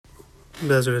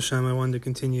Be'ezrat Hashem, I wanted to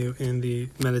continue in the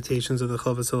meditations of the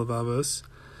Chovos HaLevavos.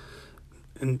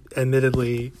 And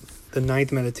admittedly, the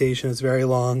ninth meditation is very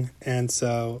long, and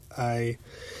so I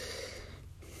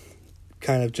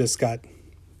kind of just got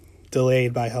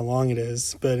delayed by how long it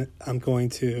is, but I'm going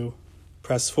to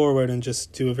press forward and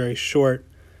just do a very short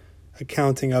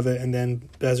accounting of it, and then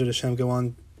Be'ezrat Hashem go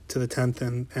on to the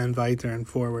 10th and weiter and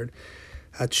forward.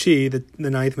 Hachi, the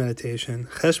ninth meditation.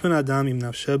 Cheshbon Adam im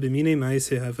nafsho b'minei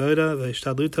ma'aseh havoda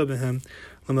v'hishtadluto b'hem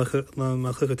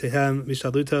l'malchukotehem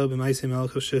v'hishtadluto b'ma'aseh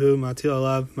malchut shehu matil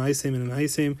alav ma'aseh min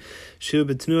ma'aseh shehu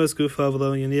b'tnuas gufa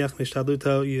v'lo yaniach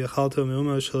v'hishtadluto yichalto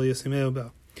me'umo shel yosimeo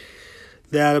bo.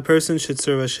 That a person should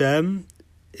serve Hashem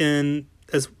in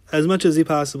as much as he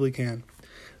possibly can,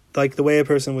 like the way a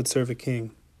person would serve a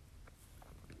king.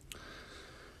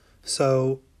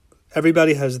 So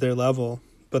everybody has their level.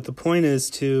 But the point is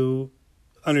to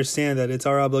understand that it's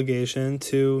our obligation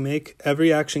to make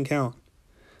every action count.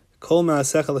 Kol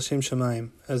ma'asecha l'shem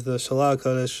shamayim, as the Shalach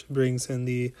HaKodesh brings in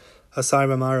the Asar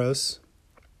Mamaros.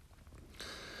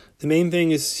 The main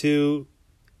thing is to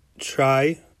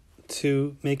try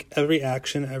to make every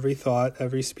action, every thought,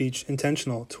 every speech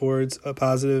intentional towards a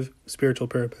positive spiritual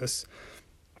purpose,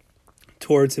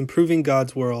 towards improving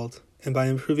God's world. And by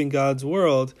improving God's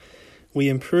world, we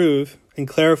improve and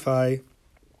clarify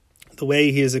the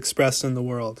way he is expressed in the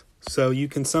world. So you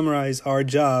can summarize our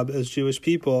job as Jewish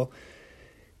people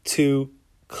to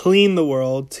clean the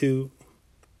world, to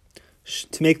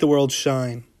make the world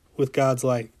shine with God's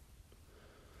light,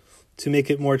 to make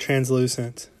it more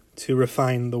translucent, to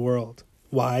refine the world.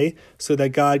 Why? So that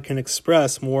God can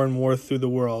express more and more through the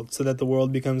world, so that the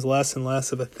world becomes less and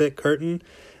less of a thick curtain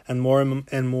and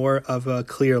more of a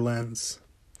clear lens.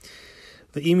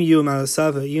 If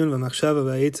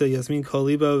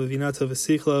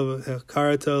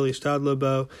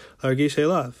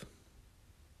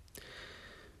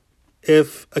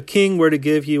a king were to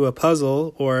give you a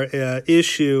puzzle or an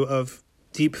issue of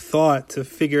deep thought to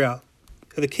figure out,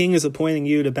 the king is appointing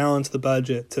you to balance the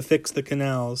budget, to fix the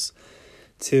canals,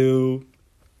 to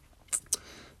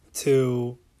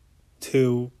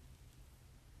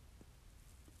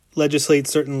legislate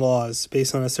certain laws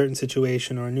based on a certain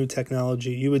situation or a new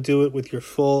technology, you would do it with your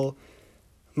full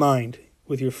mind,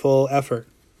 with your full effort.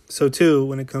 So too,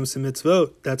 when it comes to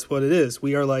mitzvot, that's what it is.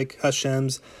 We are like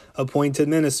Hashem's appointed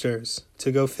ministers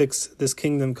to go fix this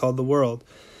kingdom called the world.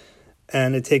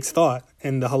 And it takes thought.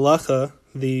 And the halacha,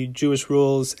 the Jewish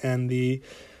rules, and the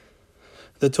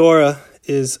Torah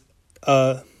is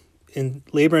in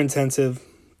labor-intensive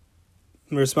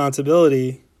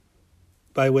responsibility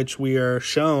by which we are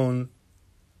shown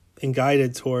and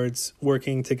guided towards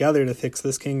working together to fix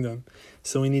this kingdom.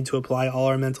 So we need to apply all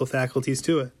our mental faculties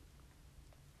to it.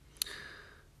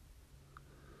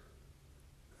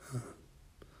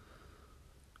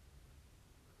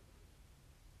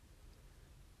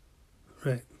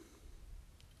 Right.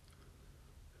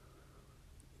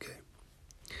 Okay.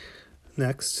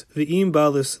 Next, v'im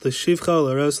balis l'shivcha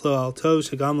l'roslo al tov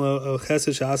shegamlo o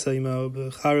chesed she'asa imo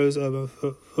b'charuz o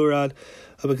b'furad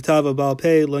o b'ketav o b'al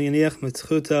pei lo yaniach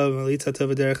mitzchuto v'malitzato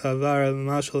v'derech havara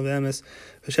v'mashal v'emes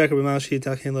v'sheker b'mashi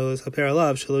yitachin lo l'saper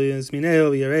alav shelo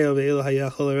yizmineho v'yareo v'ilo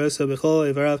hayachol l'roso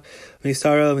b'chol evarav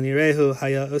v'nistaro v'nirehu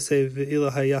haya ose v'ilo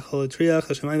hayachol l'triach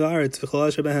hashemayim v'aretz v'chol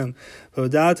asher behem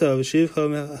v'odato v'shivcho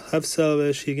v'hafso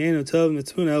v'shigenu tov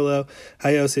mitzvuno lo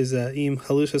haya ose zeh im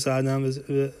halushas adam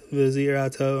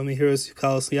v'zirato v'mihiros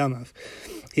kalos yamav.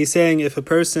 He's saying if a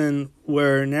person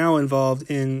were now involved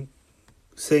in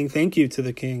saying thank you to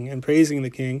the king and praising the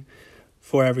king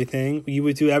for everything, you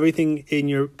would do everything in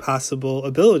your possible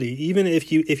ability. Even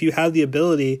if you have the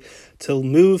ability to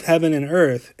move heaven and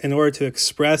earth in order to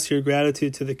express your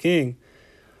gratitude to the king,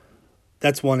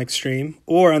 that's one extreme.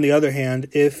 Or on the other hand,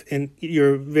 if in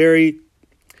your very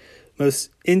most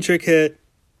intricate,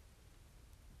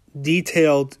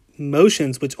 detailed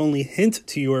motions which only hint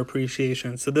to your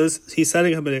appreciation. So he's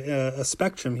setting up a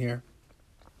spectrum here,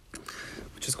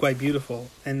 which is quite beautiful.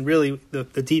 And really,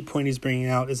 the deep point he's bringing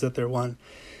out is that they're one.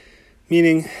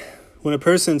 Meaning, when a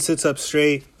person sits up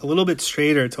straight, a little bit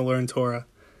straighter to learn Torah,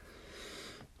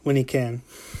 when he can,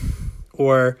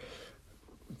 or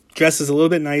dresses a little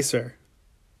bit nicer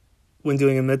when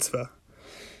doing a mitzvah,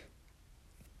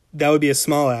 that would be a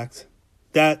small act.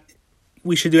 That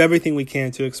we should do everything we can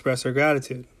to express our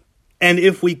gratitude. And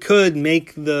if we could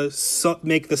make the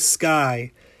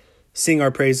sky sing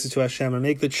our praises to Hashem, or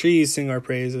make the trees sing our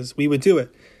praises, we would do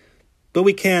it. But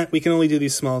we can't. We can only do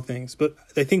these small things. But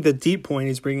I think the deep point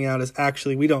he's bringing out is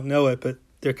actually, we don't know it, but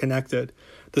they're connected.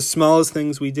 The smallest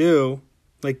things we do,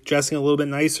 like dressing a little bit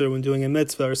nicer when doing a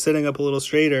mitzvah, or sitting up a little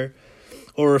straighter,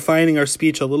 or refining our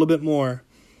speech a little bit more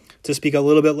to speak a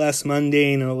little bit less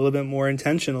mundane and a little bit more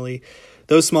intentionally,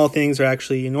 those small things are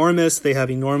actually enormous. They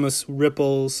have enormous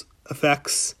ripples,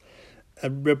 effects,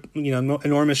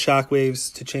 enormous shock waves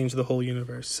to change the whole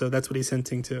universe. So that's what he's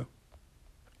hinting to.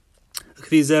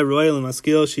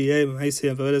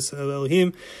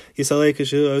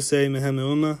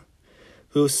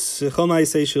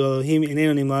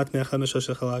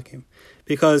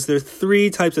 Because there are three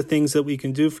types of things that we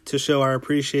can do to show our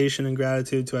appreciation and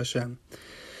gratitude to Hashem.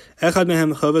 One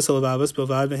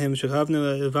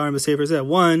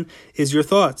is your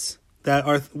thoughts.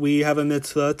 We have a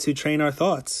mitzvah to train our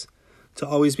thoughts, to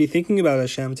always be thinking about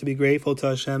Hashem, to be grateful to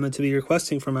Hashem, and to be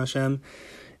requesting from Hashem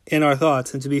in our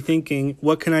thoughts, and to be thinking,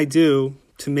 what can I do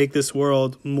to make this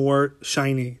world more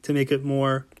shiny, to make it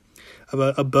more of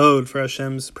an abode for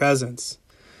Hashem's presence.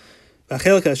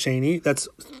 That's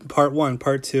part one.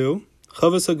 Part two,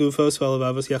 Chovos hagufos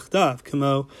v'alavavos yachdav,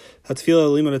 kamo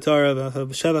hatfila limud Torah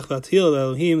v'shevach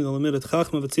v'atila v'Elohim v'lemidat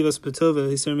chachma v'tzivas b'tov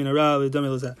v'hisar min hara v'dam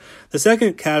elazeh. The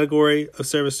second category of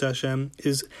service to Hashem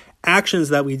is actions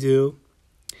that we do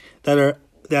that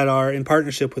are in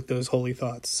partnership with those holy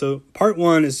thoughts. So part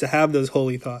one is to have those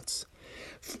holy thoughts.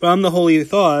 From the holy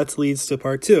thoughts leads to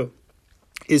part two,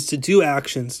 is to do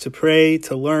actions, to pray,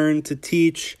 to learn, to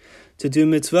teach, to do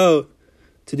mitzvot,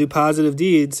 to do positive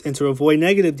deeds, and to avoid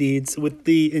negative deeds with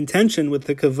the intention, with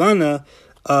the kavana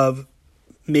of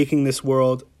making this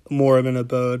world more of an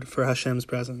abode for Hashem's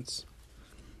presence.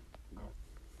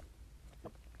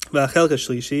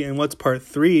 And what's part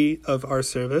three of our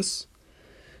service?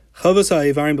 Chovos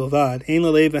ha'ivarim bilvad, ein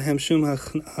lelev behem shum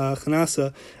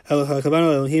hachnasa el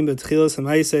ha'kavana Elohim b'tchilas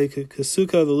ha'maisei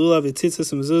k'suka v'lulav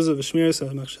v'tzitzas v'mezuzah v'shmiras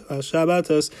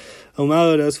ha'shabbatos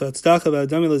ha'umalodos v'atzdaka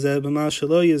v'adam elazeh b'ma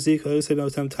shelo yazik ha'osei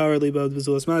b'otam tara libod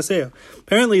v'zulas ma'aseyo.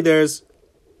 Apparently there's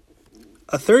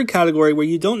a third category where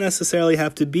you don't necessarily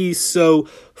have to be so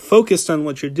focused on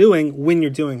what you're doing when you're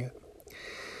doing it.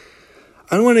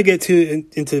 I don't want to get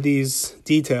into these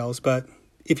details, but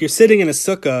if you're sitting in a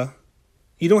sukkah,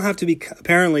 you don't have to be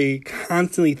apparently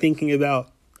constantly thinking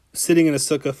about sitting in a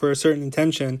sukkah for a certain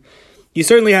intention. You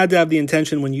certainly had to have the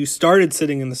intention when you started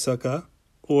sitting in the sukkah,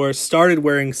 or started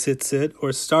wearing tzitzit,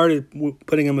 or started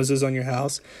putting a mezuzah on your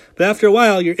house. But after a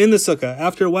while, you're in the sukkah.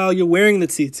 After a while, you're wearing the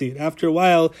tzitzit. After a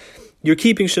while, you're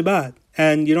keeping Shabbat.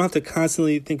 And you don't have to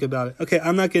constantly think about it. Okay,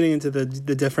 I'm not getting into the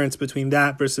difference between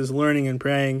that versus learning and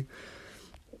praying.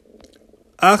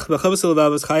 Ach b'chovos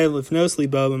halavavos chayav lifnos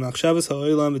libo b'machshavos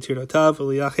ha'olam v'tirdotav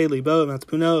v'liyached libo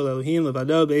v'matpuno Elohim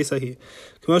levado b'eisahi.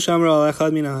 Kmo she'amar al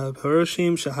echad min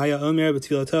ha'paroshim shehaya omer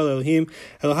b'tfilato Elohim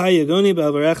Elohai yagoni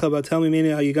b'avarecha b'atel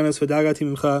mimeni ha'yiganos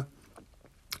v'dagati mimcha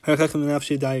harachach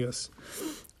m'nafshi dayos.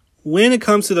 When it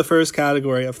comes to the first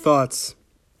category of thoughts,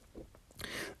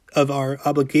 of our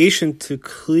obligation to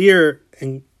clear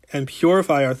and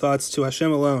purify our thoughts to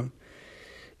Hashem alone,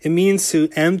 it means to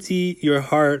empty your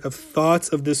heart of thoughts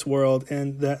of this world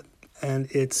and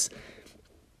its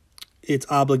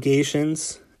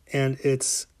obligations and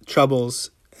its troubles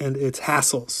and its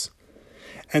hassles,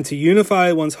 and to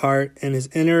unify one's heart and his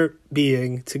inner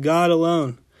being to God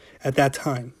alone at that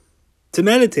time. To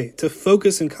meditate, to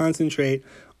focus and concentrate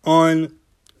on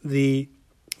the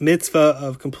mitzvah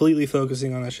of completely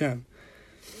focusing on Hashem.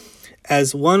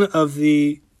 As one of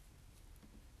the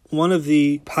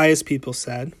pious people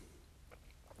said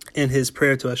in his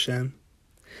prayer to Hashem,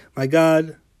 my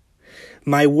God,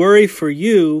 my worry for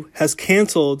you has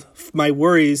canceled my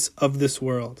worries of this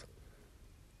world.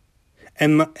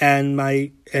 And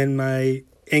my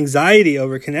anxiety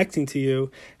over connecting to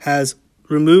you has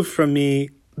removed from me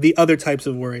the other types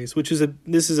of worries,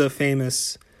 this is a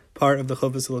famous part of the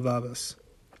Chovos haLevavos.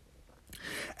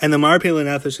 And the Marpei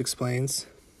L'Nefesh explains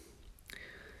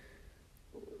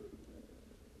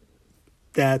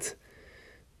that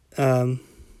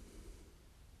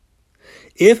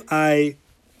if I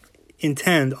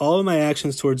intend all of my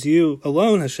actions towards you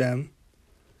alone, Hashem,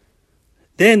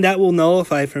 then that will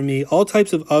nullify for me all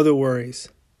types of other worries.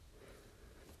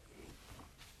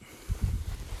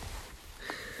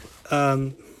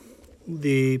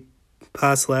 The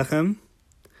Pas Lechem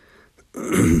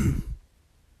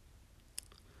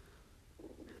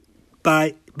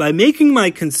by making my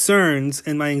concerns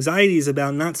and my anxieties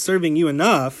about not serving you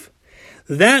enough,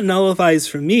 that nullifies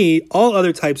for me all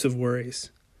other types of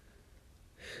worries,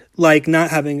 like not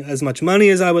having as much money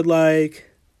as I would like.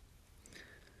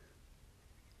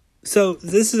 So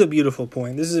this is a beautiful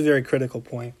point. This is a very critical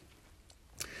point.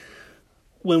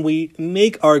 When we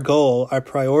make our goal, our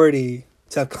priority,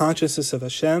 to have consciousness of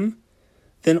Hashem,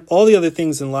 then all the other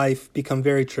things in life become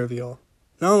very trivial.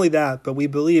 Not only that, but we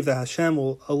believe that Hashem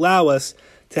will allow us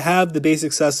to have the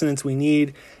basic sustenance we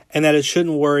need, and that it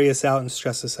shouldn't worry us out and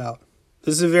stress us out.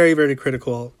 This is a very, very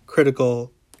critical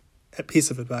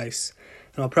piece of advice.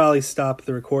 And I'll probably stop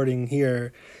the recording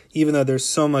here, even though there's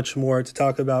so much more to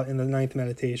talk about in the 9th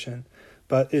meditation.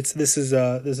 But this is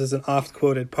an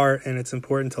oft-quoted part, and it's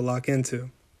important to lock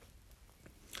into.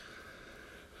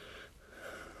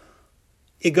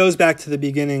 It goes back to the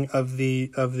beginning of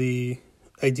the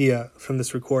idea from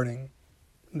this recording,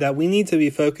 that we need to be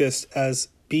focused as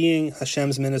being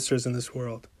Hashem's ministers in this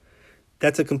world.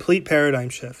 That's a complete paradigm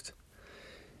shift.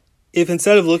 If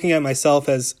instead of looking at myself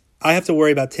as I have to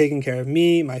worry about taking care of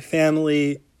me, my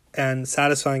family, and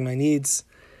satisfying my needs,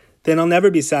 then I'll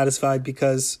never be satisfied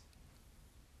because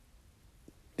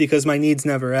my needs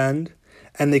never end,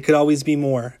 and they could always be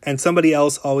more, and somebody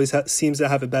else always seems to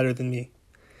have it better than me.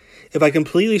 If I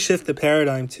completely shift the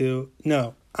paradigm to,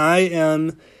 no, I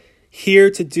am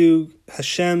here to do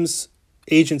Hashem's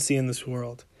agency in this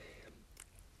world.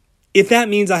 If that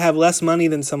means I have less money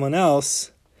than someone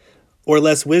else, or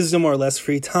less wisdom, or less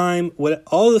free time,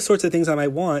 all the sorts of things I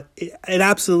might want, it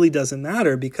absolutely doesn't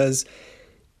matter, because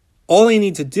all I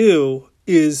need to do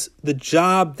is the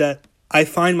job that I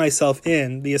find myself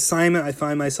in, the assignment I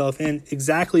find myself in,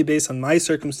 exactly based on my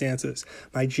circumstances,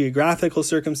 my geographical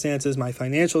circumstances, my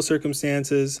financial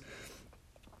circumstances,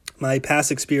 my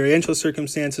past experiential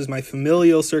circumstances, my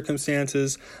familial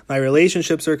circumstances, my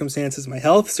relationship circumstances, my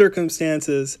health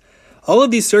circumstances. All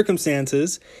of these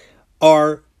circumstances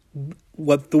are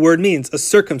what the word means, a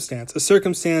circumstance. A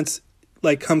circumstance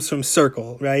comes from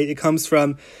circle, right? It comes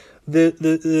from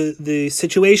the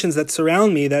situations that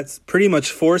surround me that pretty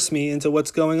much force me into what's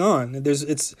going on.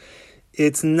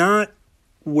 It's not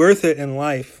worth it in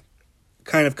life,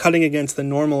 kind of cutting against the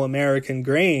normal American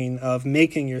grain of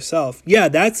making yourself. Yeah,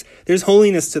 there's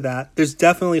holiness to that. There's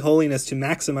definitely holiness to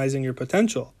maximizing your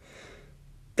potential.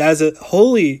 That is a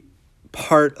holy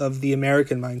part of the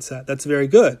American mindset. That's very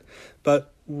good. But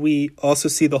we also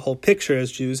see the whole picture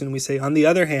as Jews, and we say, on the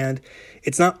other hand,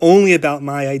 it's not only about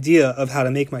my idea of how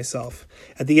to make myself.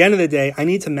 At the end of the day, I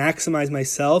need to maximize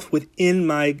myself within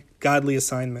my godly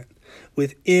assignment,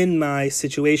 within my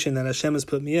situation that Hashem has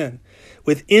put me in,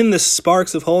 within the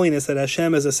sparks of holiness that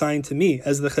Hashem has assigned to me.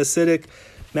 As the Hasidic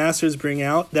masters bring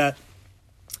out, that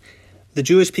the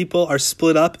Jewish people are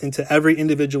split up into every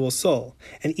individual soul,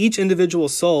 and each individual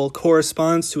soul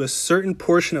corresponds to a certain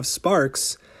portion of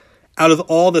sparks out of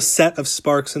all the set of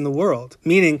sparks in the world,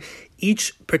 meaning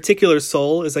each particular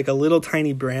soul is like a little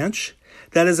tiny branch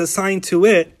that is assigned to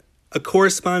it a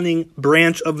corresponding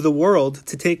branch of the world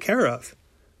to take care of.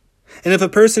 And if a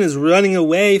person is running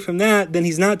away from that, then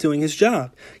he's not doing his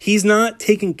job. He's not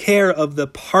taking care of the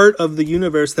part of the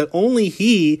universe that only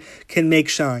he can make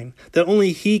shine, that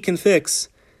only he can fix,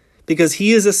 because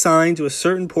he is assigned to a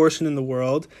certain portion in the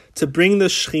world to bring the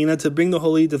Shekhinah, to bring the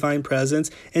holy divine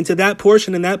presence, and to that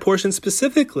portion and that portion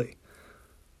specifically.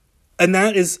 And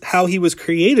that is how he was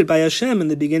created by Hashem in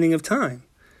the beginning of time.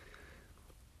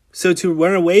 So to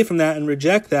run away from that and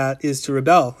reject that is to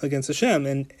rebel against Hashem,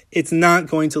 and it's not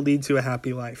going to lead to a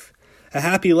happy life. A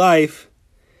happy life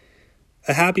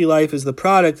is the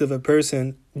product of a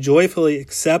person joyfully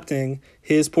accepting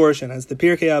his portion. As the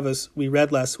Pirkei Avos we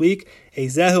read last week,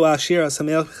 Ezehu Ashir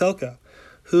Asameach B'chelko,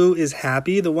 who is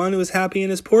happy? The one who is happy in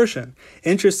his portion.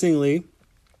 Interestingly,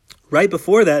 right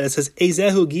before that, it says,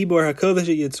 Ezehu Gibor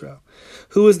HaKovesh Yitzro.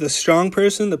 Who is the strong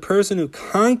person? The person who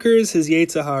conquers his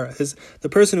Yetzer Hara, the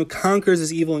person who conquers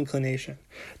his evil inclination.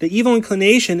 The evil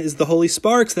inclination is the holy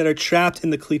sparks that are trapped in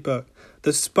the klipot.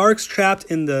 The sparks trapped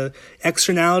in the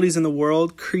externalities in the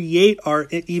world create our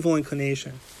evil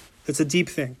inclination. It's a deep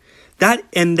thing. That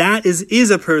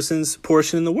is a person's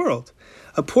portion in the world.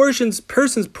 A person's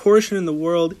portion in the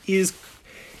world is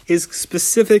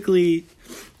specifically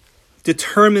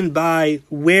determined by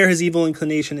where his evil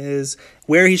inclination is,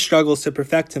 where he struggles to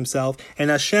perfect himself, and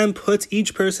Hashem puts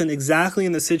each person exactly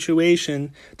in the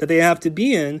situation that they have to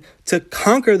be in to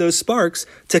conquer those sparks,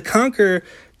 to conquer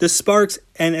the sparks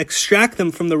and extract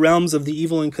them from the realms of the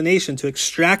evil inclination, to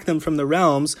extract them from the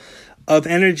realms of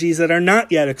energies that are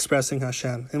not yet expressing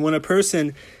Hashem. And when a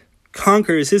person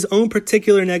conquers his own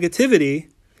particular negativity,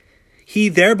 he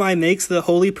thereby makes the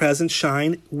holy presence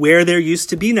shine where there used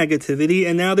to be negativity,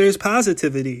 and now there's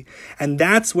positivity. And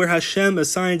that's where Hashem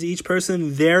assigns each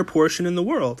person their portion in the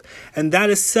world. And that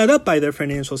is set up by their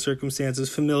financial circumstances,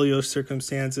 familial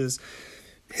circumstances,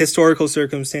 historical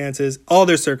circumstances, all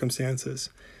their circumstances.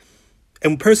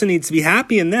 And a person needs to be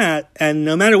happy in that, and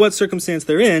no matter what circumstance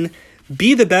they're in,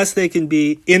 be the best they can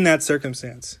be in that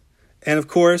circumstance. And of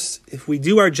course, if we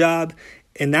do our job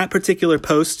in that particular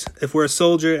post, if we're a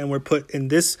soldier and we're put in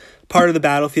this part of the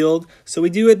battlefield, so we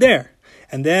do it there.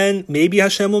 And then maybe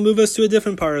Hashem will move us to a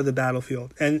different part of the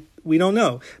battlefield. And we don't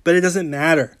know, but it doesn't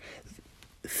matter.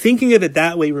 Thinking of it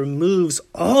that way removes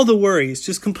all the worries,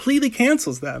 just completely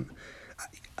cancels them.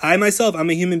 I myself, I'm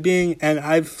a human being, and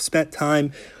I've spent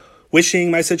time wishing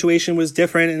my situation was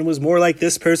different and was more like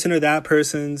this person or that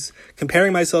person's,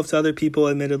 comparing myself to other people,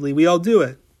 admittedly. We all do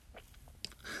it.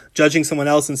 Judging someone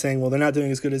else and saying, well, they're not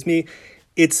doing as good as me.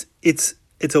 It's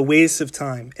a waste of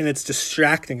time, and it's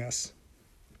distracting us.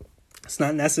 It's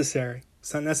not necessary.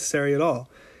 It's not necessary at all.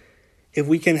 If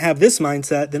we can have this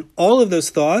mindset, then all of those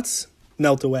thoughts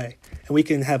melt away, and we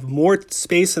can have more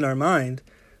space in our mind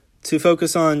to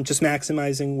focus on just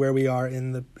maximizing where we are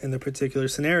in the particular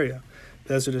scenario.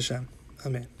 Bezrat Hashem.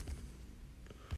 Amen.